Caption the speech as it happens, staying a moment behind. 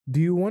Do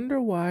you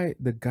wonder why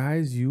the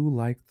guys you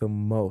like the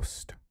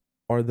most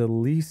are the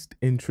least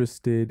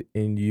interested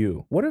in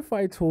you? What if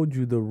I told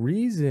you the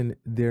reason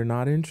they're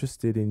not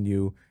interested in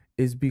you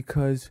is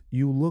because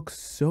you look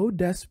so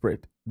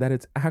desperate that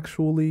it's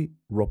actually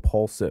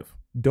repulsive?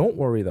 Don't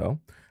worry though.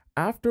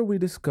 After we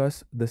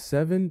discuss the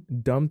 7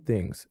 dumb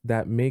things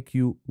that make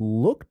you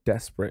look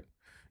desperate,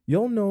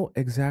 you'll know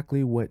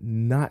exactly what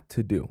not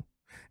to do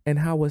and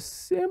how a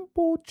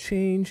simple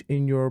change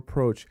in your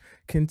approach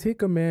can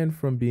take a man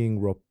from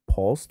being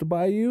repulsed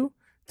by you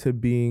to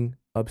being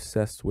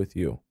obsessed with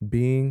you.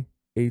 Being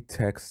a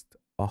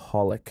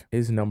textaholic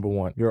is number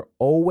one. You're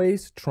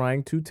always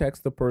trying to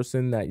text the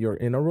person that you're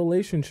in a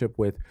relationship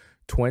with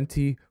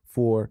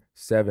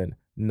 24/7,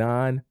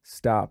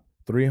 non-stop.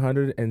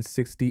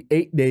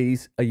 368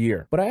 days a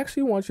year. But I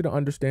actually want you to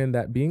understand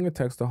that being a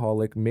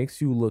textaholic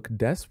makes you look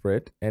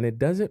desperate, and it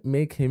doesn't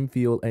make him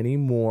feel any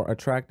more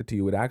attracted to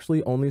you. It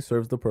actually only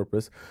serves the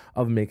purpose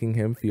of making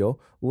him feel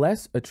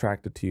less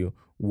attracted to you.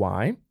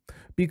 Why?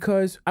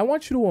 Because I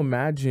want you to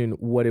imagine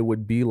what it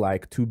would be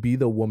like to be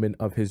the woman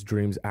of his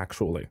dreams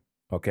actually.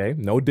 Okay,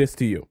 no diss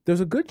to you.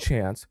 There's a good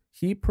chance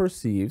he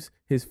perceives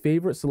his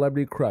favorite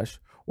celebrity crush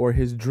or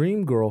his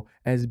dream girl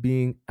as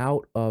being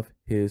out of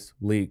his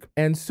league.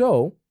 And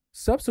so,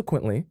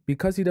 subsequently,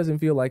 because he doesn't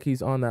feel like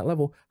he's on that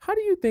level, how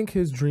do you think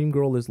his dream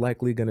girl is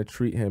likely going to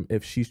treat him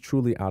if she's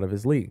truly out of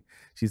his league?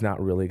 She's not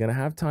really going to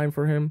have time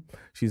for him.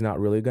 She's not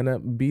really going to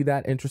be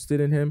that interested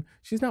in him.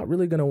 She's not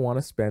really going to want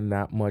to spend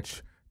that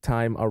much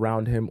time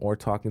around him or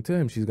talking to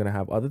him. She's going to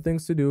have other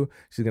things to do.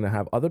 She's going to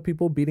have other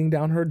people beating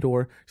down her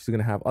door. She's going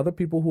to have other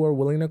people who are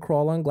willing to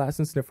crawl on glass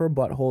and sniff her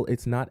butthole.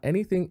 It's not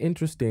anything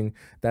interesting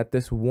that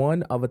this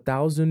one of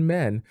 1,000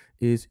 men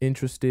is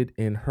interested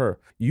in her.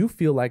 You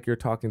feel like you're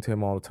talking to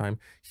him all the time.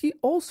 He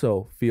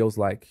also feels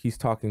like he's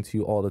talking to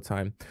you all the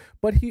time,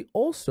 but he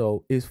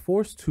also is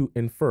forced to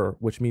infer,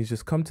 which means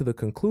just come to the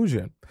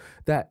conclusion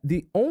that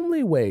the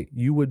only way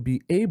you would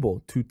be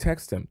able to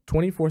text him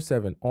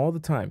 24/7 all the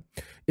time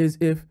is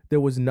if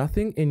there was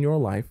nothing in your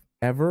life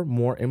ever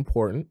more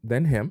important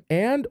than him,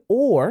 and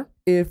or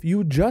if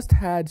you just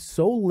had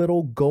so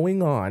little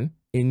going on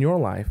in your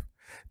life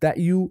that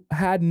you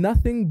had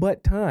nothing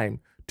but time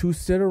to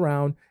sit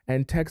around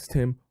and text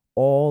him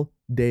all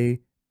day,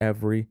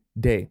 every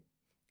day.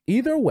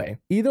 Either way,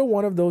 either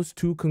one of those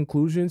two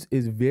conclusions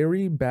is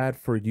very bad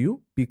for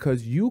you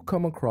because you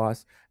come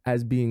across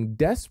as being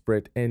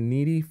desperate and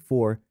needy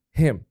for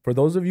him. For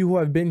those of you who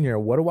have been here,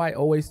 what do I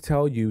always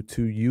tell you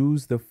to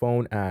use the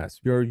phone as?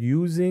 You're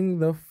using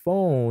the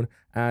phone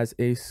as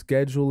a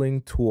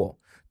scheduling tool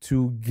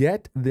to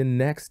get the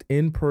next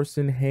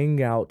in-person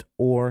hangout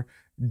or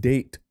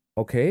date,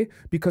 okay?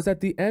 Because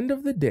at the end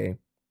of the day,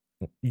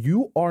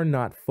 you are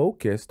not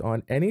focused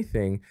on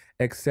anything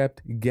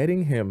except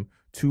getting him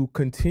to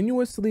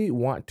continuously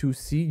want to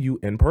see you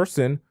in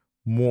person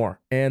more.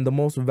 And the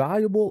most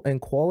valuable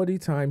and quality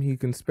time he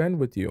can spend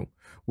with you,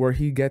 where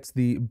he gets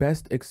the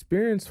best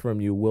experience from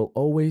you, will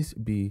always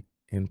be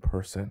in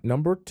person.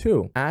 Number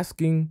two,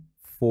 asking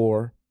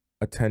for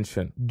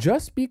attention.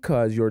 Just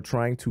because you're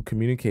trying to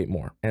communicate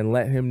more and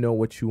let him know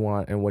what you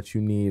want and what you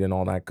need and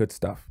all that good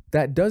stuff,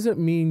 that doesn't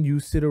mean you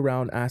sit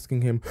around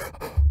asking him,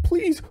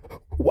 please,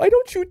 why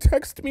don't you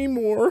text me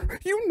more?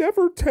 You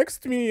never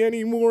text me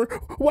anymore.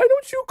 Why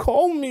don't you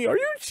call me? Are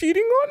you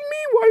cheating on me?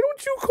 Why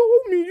don't you call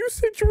me? You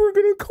said you were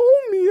gonna call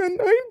me at 9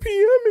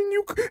 p.m. and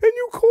you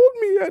called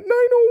me at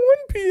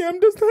 9:01 p.m.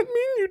 Does that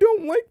mean you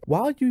don't like?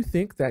 While you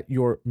think that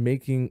you're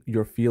making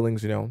your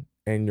feelings known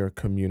and you're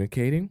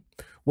communicating,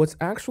 what's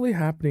actually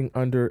happening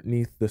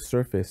underneath the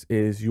surface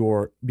is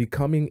you're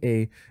becoming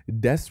a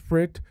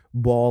desperate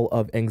ball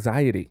of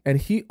anxiety, and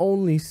he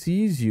only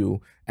sees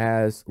you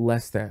as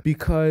less than.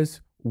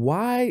 Because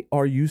why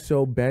are you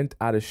so bent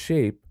out of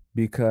shape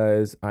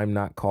because I'm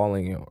not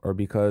calling you or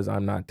because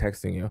I'm not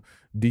texting you?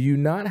 Do you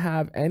not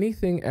have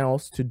anything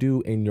else to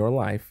do in your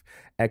life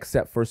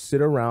except for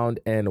sit around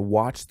and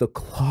watch the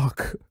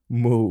clock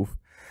move?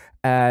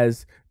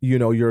 As you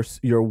know,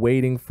 you're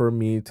waiting for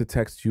me to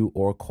text you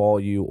or call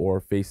you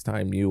or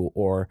FaceTime you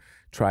or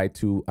try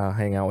to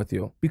hang out with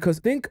you. Because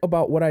think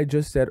about what I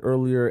just said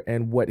earlier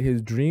and what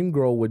his dream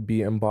girl would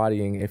be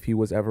embodying if he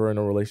was ever in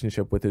a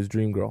relationship with his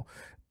dream girl.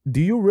 Do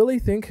you really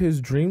think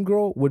his dream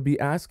girl would be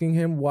asking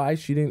him why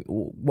he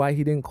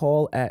didn't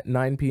call at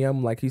 9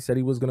 p.m. like he said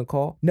he was going to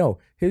call? No,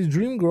 his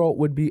dream girl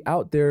would be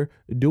out there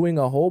doing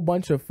a whole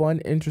bunch of fun,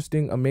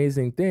 interesting,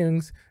 amazing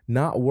things,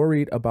 not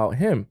worried about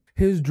him.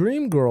 His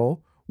dream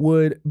girl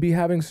would be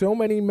having so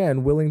many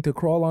men willing to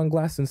crawl on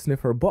glass and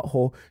sniff her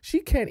butthole, she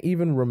can't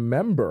even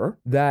remember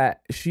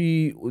that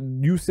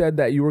you said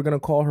that you were going to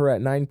call her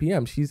at 9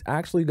 p.m. She's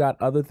actually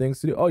got other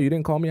things to do. Oh, you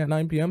didn't call me at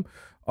 9 p.m.?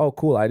 Oh,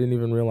 cool. I didn't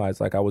even realize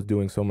like I was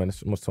doing so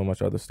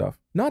much other stuff.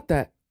 Not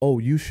that, oh,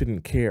 you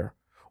shouldn't care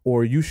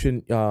or you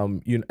shouldn't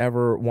you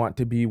ever want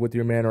to be with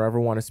your man or ever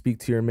want to speak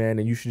to your man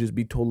and you should just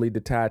be totally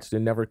detached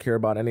and never care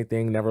about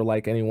anything, never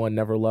like anyone,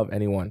 never love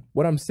anyone.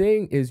 What I'm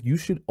saying is you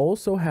should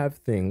also have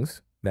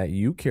things that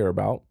you care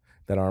about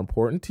that are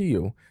important to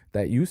you,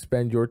 that you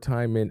spend your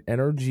time and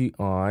energy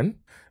on,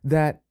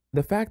 that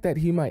the fact that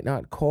he might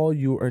not call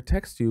you or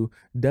text you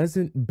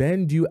doesn't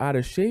bend you out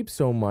of shape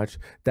so much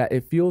that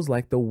it feels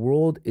like the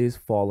world is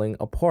falling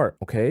apart,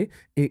 okay?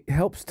 It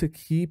helps to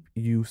keep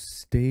you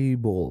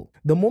stable.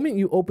 The moment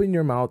you open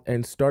your mouth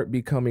and start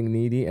becoming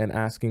needy and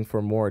asking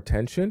for more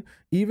attention,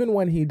 even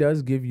when he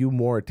does give you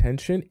more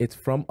attention, it's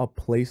from a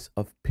place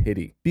of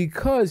pity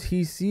because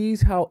he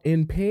sees how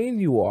in pain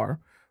you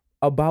are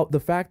about the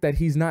fact that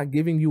he's not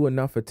giving you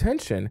enough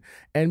attention,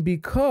 and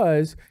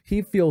because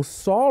he feels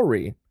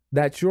sorry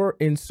that you're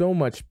in so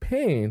much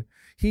pain,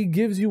 he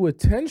gives you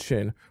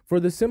attention for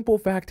the simple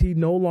fact he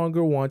no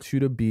longer wants you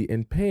to be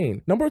in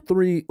pain. Number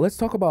 3, let's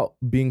talk about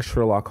being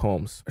Sherlock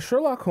Holmes.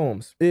 Sherlock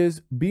Holmes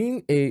is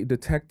being a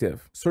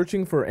detective,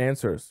 searching for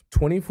answers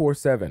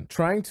 24/7,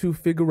 trying to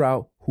figure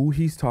out who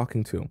he's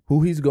talking to,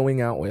 who he's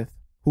going out with,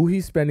 who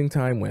he's spending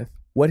time with,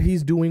 what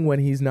he's doing when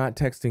he's not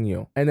texting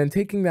you, and then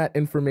taking that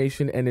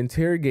information and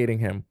interrogating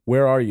him.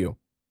 Where are you?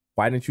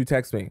 Why didn't you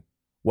text me?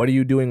 What are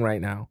you doing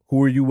right now?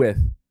 Who are you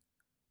with?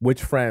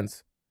 Which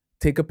friends?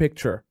 Take a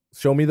picture.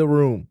 Show me the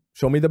room.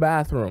 Show me the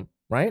bathroom,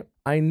 right?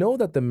 I know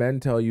that the men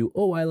tell you,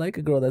 oh, I like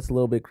a girl that's a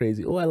little bit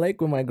crazy. Oh, I like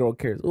when my girl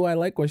cares. Oh, I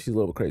like when she's a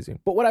little crazy.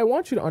 But what I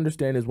want you to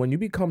understand is when you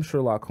become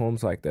Sherlock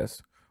Holmes like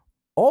this,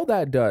 all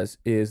that does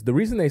is, the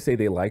reason they say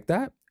they like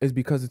that is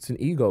because it's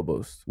an ego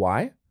boost.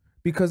 Why?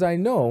 Because I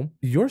know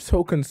you're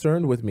so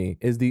concerned with me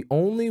is the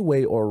only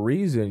way or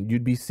reason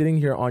you'd be sitting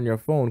here on your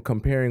phone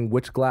comparing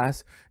which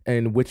glass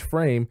and which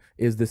frame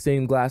is the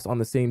same glass on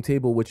the same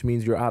table, which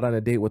means you're out on a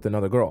date with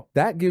another girl.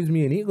 That gives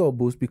me an ego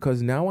boost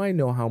because now I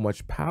know how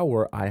much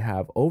power I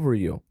have over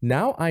you.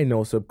 Now I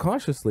know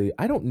subconsciously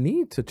I don't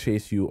need to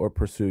chase you or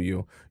pursue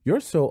you. You're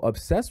so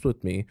obsessed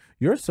with me,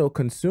 you're so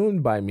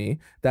consumed by me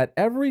that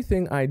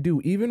everything I do,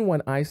 even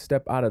when I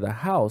step out of the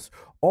house,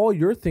 all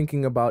you're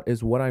thinking about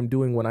is what I'm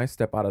doing when I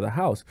step out of the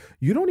house.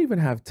 You don't even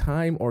have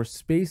time or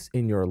space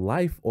in your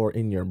life or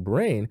in your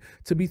brain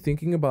to be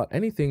thinking about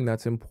anything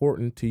that's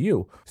important to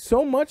you.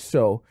 So much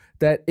so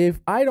that if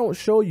I don't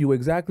show you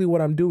exactly what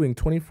I'm doing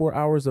 24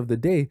 hours of the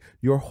day,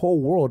 your whole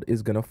world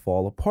is going to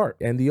fall apart.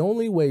 And the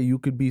only way you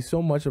could be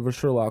so much of a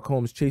Sherlock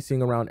Holmes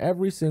chasing around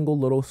every single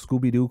little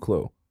Scooby-Doo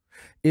clue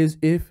is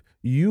if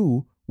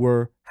you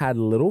had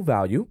little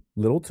value,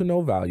 little to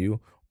no value,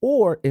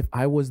 or if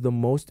I was the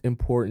most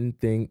important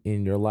thing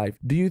in your life.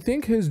 Do you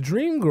think his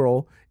dream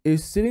girl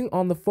is sitting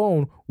on the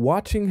phone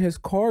watching his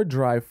car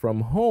drive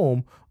from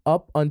home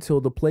up until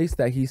the place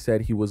that he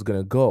said he was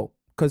gonna go?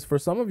 Because for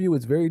some of you,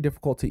 it's very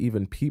difficult to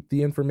even peep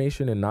the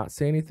information and not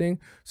say anything.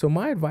 So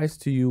my advice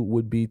to you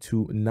would be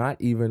to not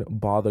even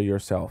bother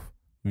yourself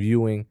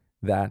viewing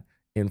that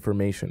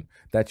information,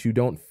 that you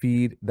don't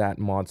feed that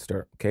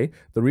monster. Okay.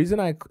 The reason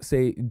I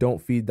say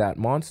don't feed that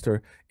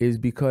monster is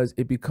because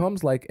it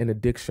becomes like an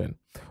addiction.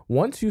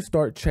 Once you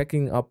start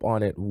checking up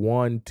on it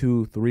 1,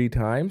 2, 3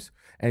 times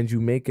and you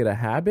make it a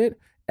habit,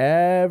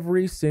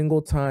 every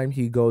single time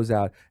he goes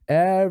out,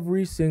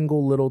 every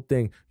single little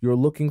thing, you're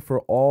looking for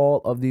all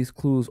of these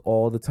clues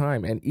all the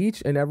time. And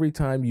each and every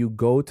time you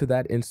go to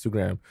that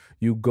Instagram,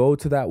 you go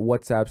to that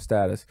WhatsApp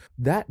status,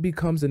 that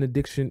becomes an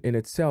addiction in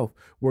itself,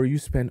 where you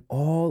spend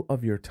all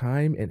of your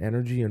time and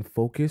energy and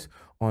focus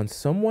on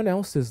someone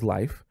else's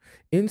life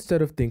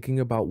instead of thinking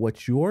about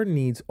what your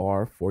needs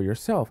are for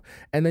yourself.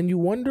 And then you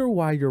wonder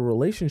why your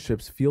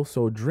relationships feel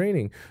so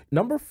draining.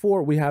 Number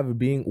 4, we have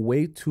being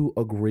way too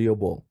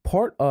agreeable.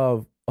 Part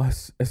of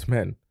us as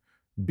men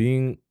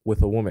being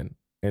with a woman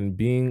and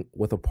being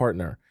with a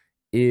partner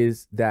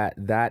is that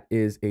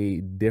is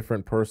a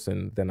different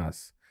person than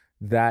us.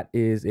 That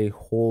is a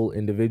whole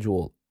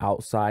individual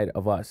outside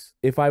of us.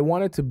 If I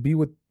wanted to be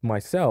with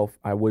myself,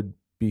 I would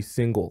be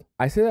single.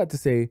 I say that to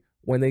say,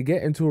 when they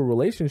get into a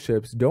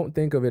relationships, don't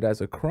think of it as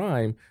a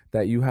crime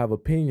that you have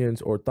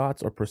opinions or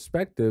thoughts or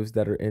perspectives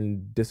that are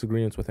in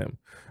disagreements with him.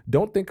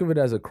 Don't think of it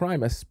as a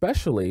crime,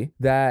 especially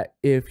that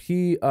if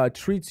he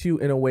treats you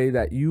in a way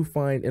that you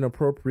find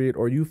inappropriate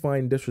or you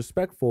find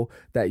disrespectful,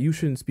 that you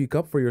shouldn't speak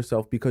up for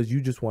yourself because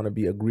you just want to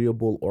be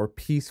agreeable or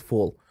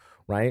peaceful,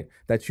 right?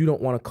 That you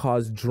don't want to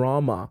cause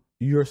drama.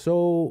 You're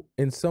so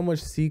in so much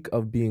seek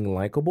of being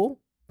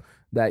likable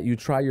that you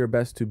try your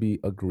best to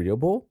be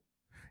agreeable.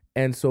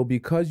 And so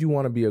because you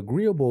want to be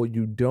agreeable,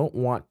 you don't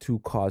want to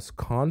cause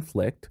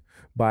conflict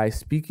by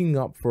speaking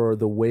up for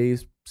the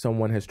ways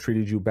someone has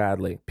treated you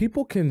badly.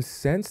 People can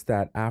sense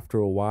that after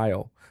a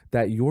while,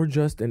 that you're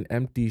just an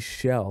empty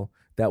shell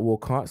that will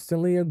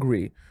constantly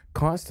agree,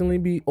 constantly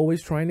be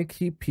always trying to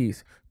keep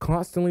peace,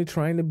 constantly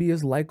trying to be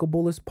as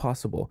likable as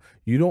possible.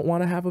 You don't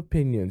want to have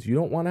opinions. You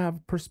don't want to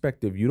have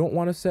perspective. You don't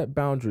want to set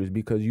boundaries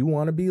because you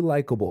want to be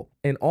likable.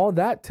 And all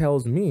that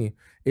tells me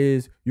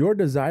is your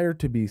desire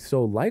to be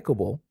so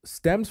likable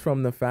stems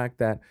from the fact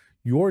that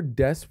you're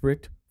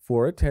desperate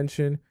for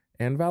attention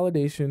and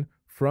validation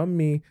from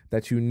me,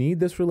 that you need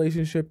this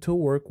relationship to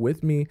work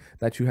with me,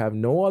 that you have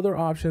no other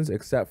options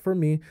except for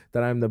me,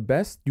 that I'm the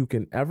best you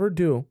can ever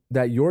do,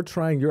 that you're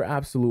trying your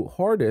absolute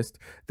hardest,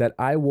 that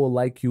I will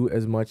like you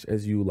as much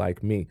as you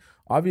like me.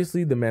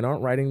 Obviously, the men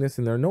aren't writing this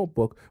in their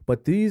notebook,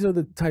 but these are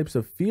the types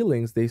of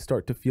feelings they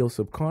start to feel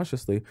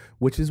subconsciously,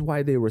 which is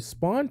why they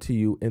respond to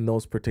you in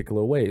those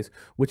particular ways,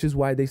 which is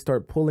why they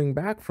start pulling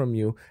back from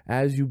you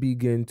as you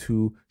begin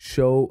to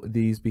show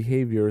these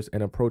behaviors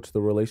and approach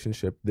the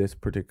relationship this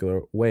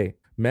particular way.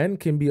 Men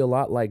can be a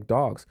lot like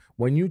dogs.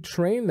 When you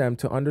train them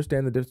to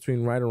understand the difference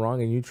between right or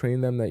wrong, and you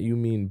train them that you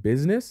mean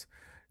business,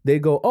 they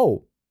go,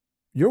 oh,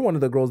 you're one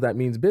of the girls that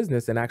means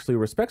business and actually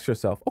respects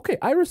yourself. Okay,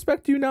 I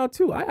respect you now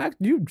too. I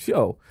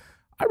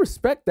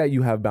respect that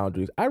you have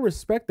boundaries. I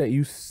respect that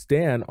you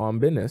stand on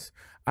business.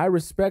 I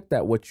respect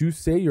that what you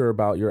say you're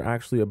about, you're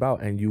actually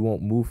about, and you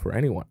won't move for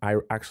anyone. I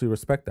actually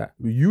respect that.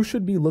 You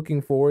should be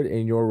looking forward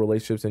in your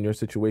relationships and your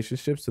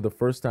situationships to the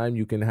first time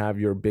you can have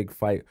your big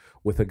fight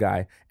with a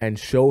guy and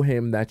show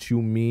him that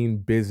you mean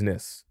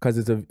business. Because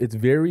it's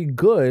very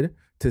good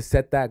to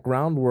set that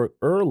groundwork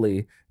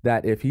early,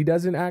 that if he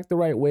doesn't act the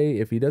right way,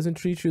 if he doesn't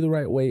treat you the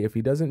right way, if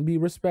he doesn't be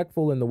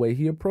respectful in the way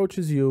he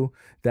approaches you,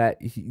 that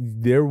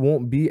there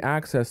won't be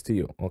access to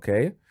you,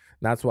 okay?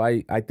 That's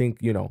why I think,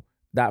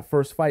 that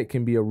first fight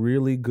can be a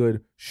really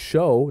good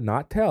show,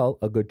 not tell,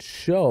 a good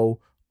show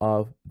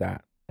of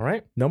that, all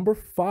right? Number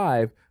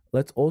 5,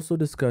 let's also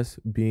discuss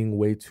being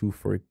way too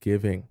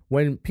forgiving.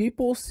 When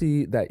people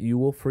see that you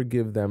will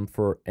forgive them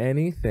for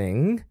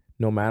anything,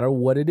 no matter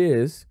what it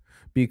is,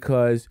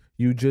 because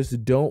you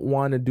just don't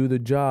want to do the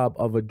job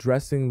of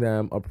addressing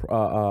them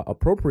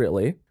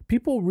appropriately,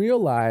 people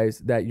realize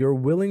that you're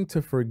willing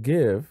to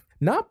forgive,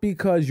 not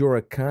because you're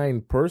a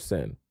kind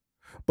person,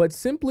 but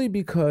simply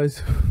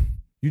because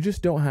you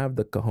just don't have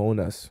the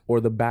cojones or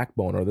the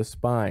backbone or the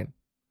spine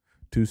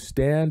to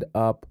stand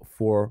up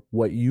for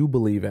what you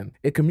believe in.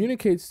 It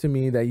communicates to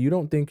me that you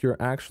don't think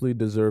you're actually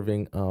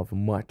deserving of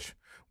much,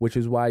 which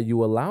is why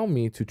you allow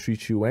me to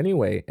treat you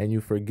anyway, and you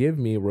forgive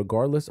me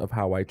regardless of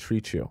how I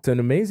treat you. It's an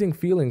amazing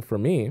feeling for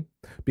me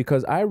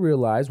because I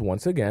realize,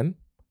 once again,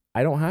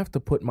 I don't have to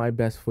put my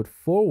best foot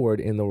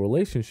forward in the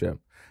relationship.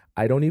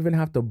 I don't even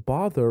have to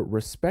bother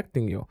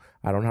respecting you.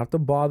 I don't have to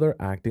bother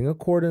acting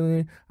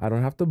accordingly. I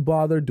don't have to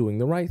bother doing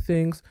the right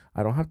things.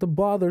 I don't have to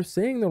bother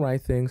saying the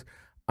right things.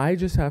 I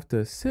just have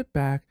to sit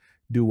back,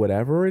 do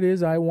whatever it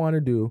is I want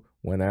to do,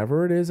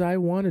 whenever it is I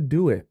want to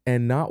do it,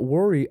 and not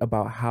worry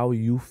about how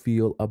you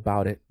feel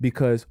about it.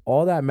 Because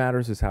all that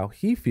matters is how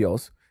he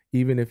feels.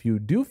 Even if you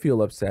do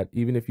feel upset,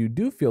 even if you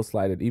do feel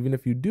slighted, even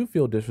if you do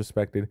feel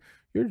disrespected,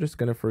 you're just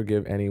going to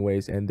forgive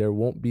anyways, and there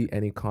won't be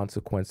any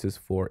consequences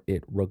for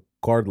it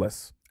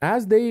regardless.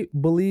 As they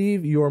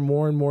believe you're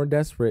more and more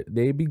desperate,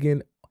 they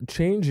begin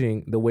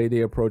changing the way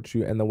they approach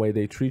you and the way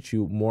they treat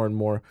you more and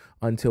more,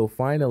 until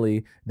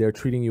finally they're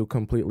treating you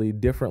completely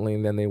differently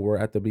than they were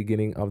at the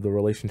beginning of the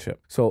relationship.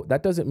 So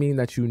that doesn't mean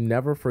that you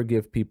never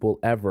forgive people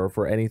ever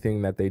for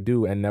anything that they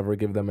do and never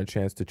give them a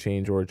chance to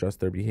change or adjust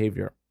their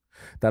behavior.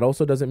 That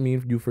also doesn't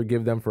mean you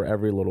forgive them for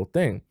every little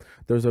thing.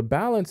 There's a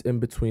balance in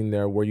between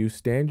there where you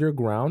stand your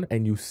ground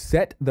and you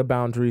set the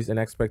boundaries and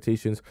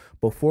expectations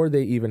before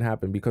they even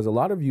happen. Because a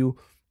lot of you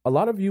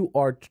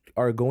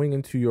are going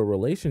into your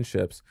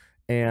relationships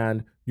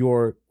and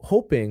you're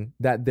hoping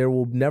that there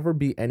will never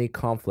be any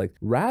conflict,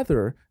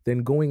 rather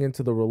than going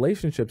into the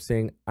relationship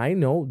saying, I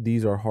know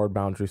these are hard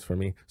boundaries for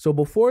me. So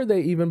before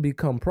they even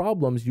become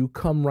problems, you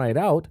come right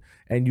out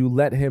and you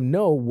let him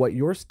know what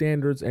your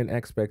standards and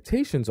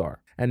expectations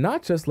are. And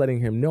not just letting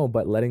him know,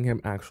 but letting him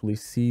actually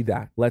see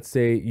that. Let's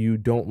say you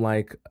don't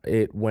like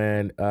it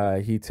when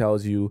he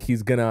tells you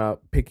he's gonna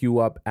pick you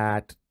up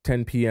at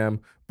 10 p.m.,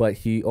 but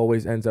he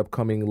always ends up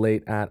coming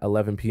late at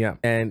 11 p.m.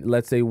 And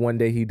let's say one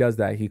day he does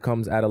that. He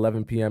comes at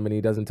 11 p.m. and he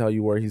doesn't tell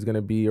you where he's going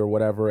to be or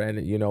whatever. And,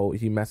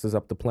 he messes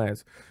up the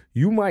plans.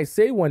 You might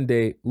say one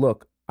day,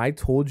 look, I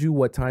told you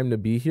what time to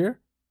be here.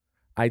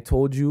 I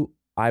told you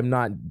I'm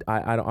not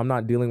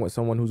dealing with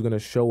someone who's going to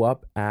show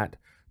up at,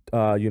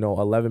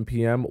 11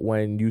 p.m.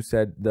 when you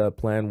said the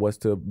plan was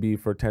to be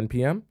for 10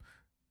 p.m.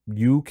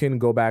 You can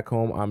go back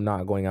home. I'm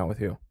not going out with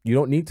you. You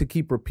don't need to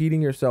keep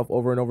repeating yourself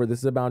over and over. This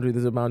is a boundary. This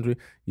is a boundary.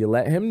 You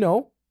let him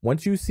know.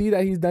 Once you see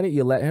that he's done it,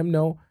 you let him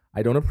know,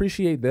 I don't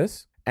appreciate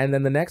this. And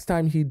then the next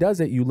time he does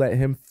it, you let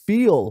him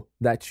feel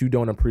that you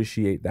don't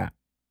appreciate that.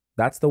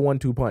 That's the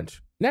 1-2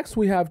 punch. Next,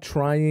 we have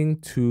trying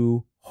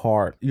too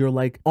hard. You're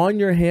like on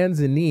your hands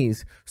and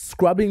knees,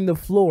 scrubbing the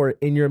floor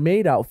in your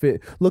maid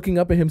outfit, looking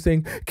up at him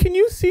saying, can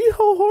you see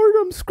how hard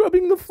I'm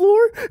scrubbing the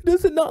floor?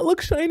 Does it not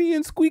look shiny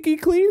and squeaky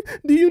clean?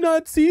 Do you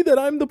not see that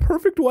I'm the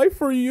perfect wife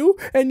for you?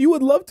 And you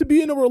would love to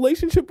be in a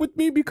relationship with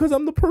me because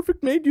I'm the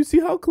perfect maid. You see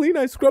how clean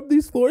I scrub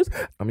these floors?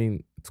 I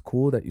mean, it's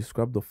cool that you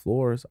scrub the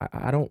floors.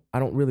 I don't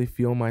really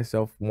feel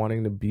myself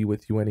wanting to be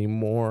with you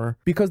anymore,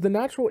 because the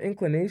natural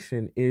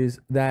inclination is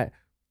that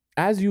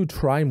as you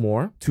try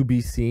more to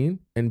be seen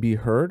and be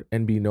heard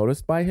and be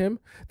noticed by him,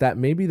 that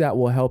maybe that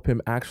will help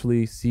him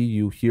actually see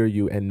you, hear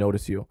you, and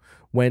notice you.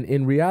 When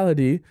in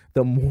reality,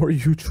 the more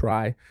you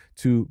try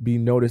to be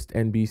noticed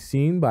and be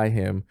seen by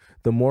him,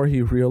 the more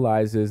he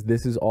realizes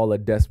this is all a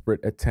desperate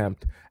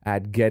attempt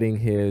at getting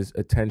his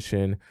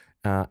attention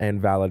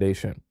and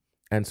validation.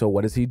 And so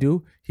what does he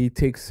do? He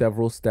takes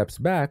several steps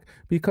back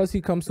because he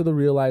comes to the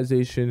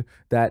realization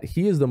that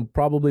he is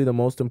probably the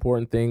most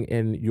important thing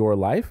in your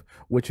life,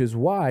 which is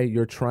why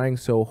you're trying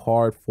so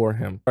hard for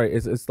him. All right,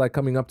 it's like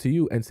coming up to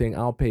you and saying,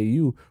 I'll pay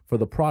you for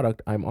the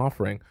product I'm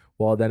offering.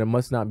 Well, then it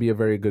must not be a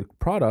very good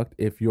product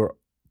if you're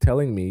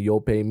telling me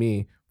you'll pay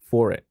me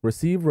for it.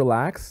 Receive,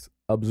 relax,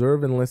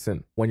 observe, and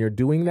listen. When you're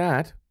doing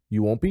that,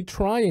 you won't be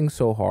trying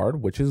so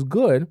hard, which is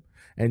good,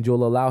 and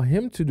you'll allow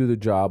him to do the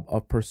job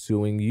of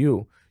pursuing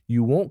you.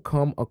 You won't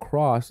come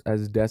across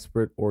as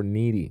desperate or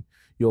needy.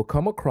 You'll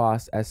come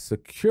across as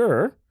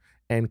secure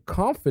and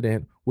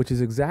confident, which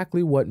is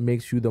exactly what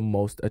makes you the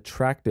most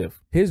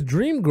attractive. His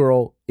dream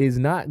girl is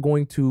not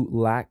going to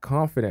lack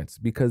confidence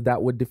because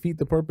that would defeat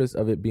the purpose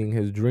of it being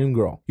his dream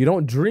girl. You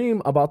don't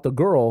dream about the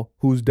girl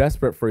who's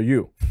desperate for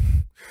you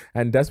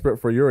and desperate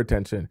for your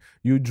attention.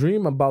 You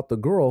dream about the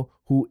girl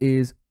who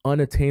is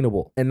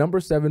unattainable. And number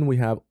 7, we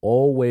have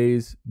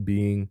always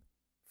being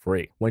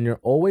free. When you're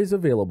always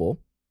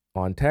available,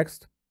 on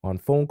text, on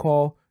phone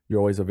call, you're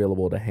always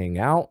available to hang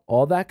out.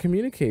 All that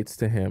communicates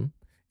to him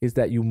is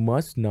that you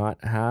must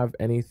not have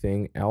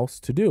anything else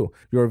to do.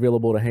 You're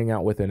available to hang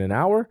out within an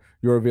hour.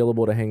 You're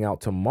available to hang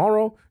out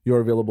tomorrow.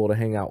 You're available to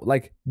hang out.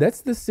 Like, that's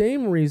the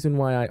same reason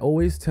why I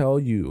always tell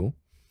you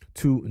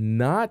to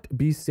not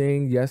be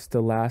saying yes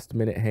to last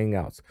minute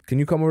hangouts. Can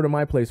you come over to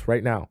my place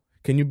right now?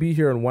 Can you be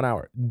here in 1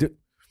 hour?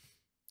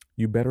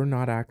 You better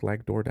not act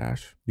like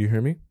DoorDash. Do you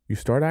hear me? You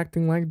start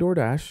acting like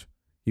DoorDash,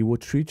 he will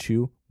treat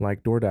you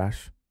like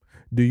DoorDash.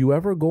 Do you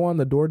ever go on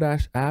the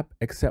DoorDash app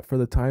except for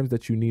the times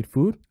that you need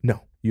food?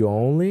 No. You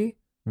only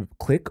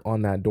click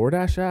on that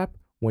DoorDash app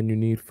when you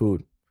need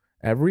food.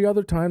 Every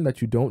other time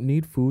that you don't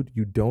need food,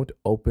 you don't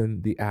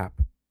open the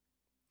app.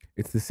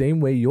 It's the same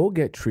way you'll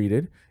get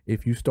treated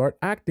if you start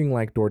acting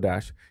like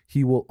DoorDash.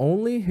 He will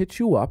only hit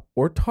you up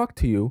or talk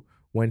to you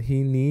when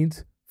he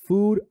needs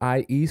food,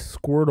 i.e.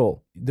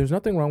 Squirtle. There's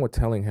nothing wrong with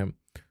telling him,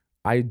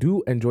 I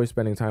do enjoy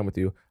spending time with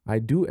you. I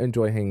do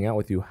enjoy hanging out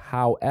with you.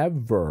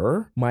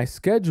 However, my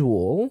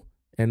schedule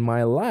and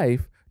my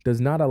life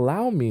does not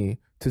allow me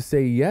to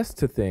say yes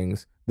to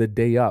things the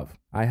day of.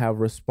 I have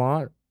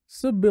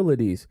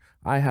responsibilities.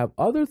 I have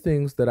other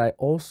things that I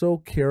also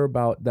care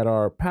about that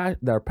are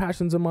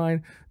passions of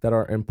mine, that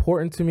are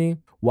important to me.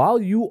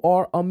 While you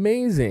are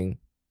amazing,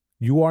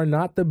 you are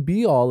not the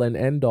be all and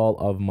end all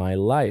of my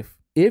life.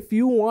 If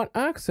you want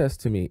access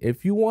to me,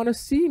 if you want to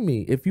see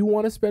me, if you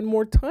want to spend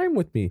more time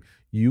with me,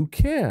 you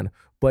can.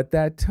 But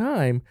that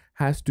time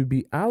has to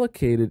be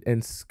allocated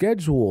and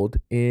scheduled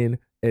in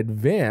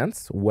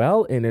advance,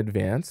 well in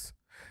advance,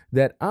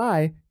 that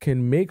I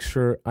can make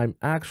sure I'm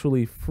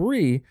actually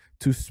free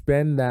to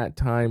spend that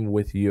time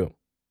with you.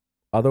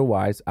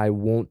 Otherwise, I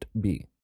won't be.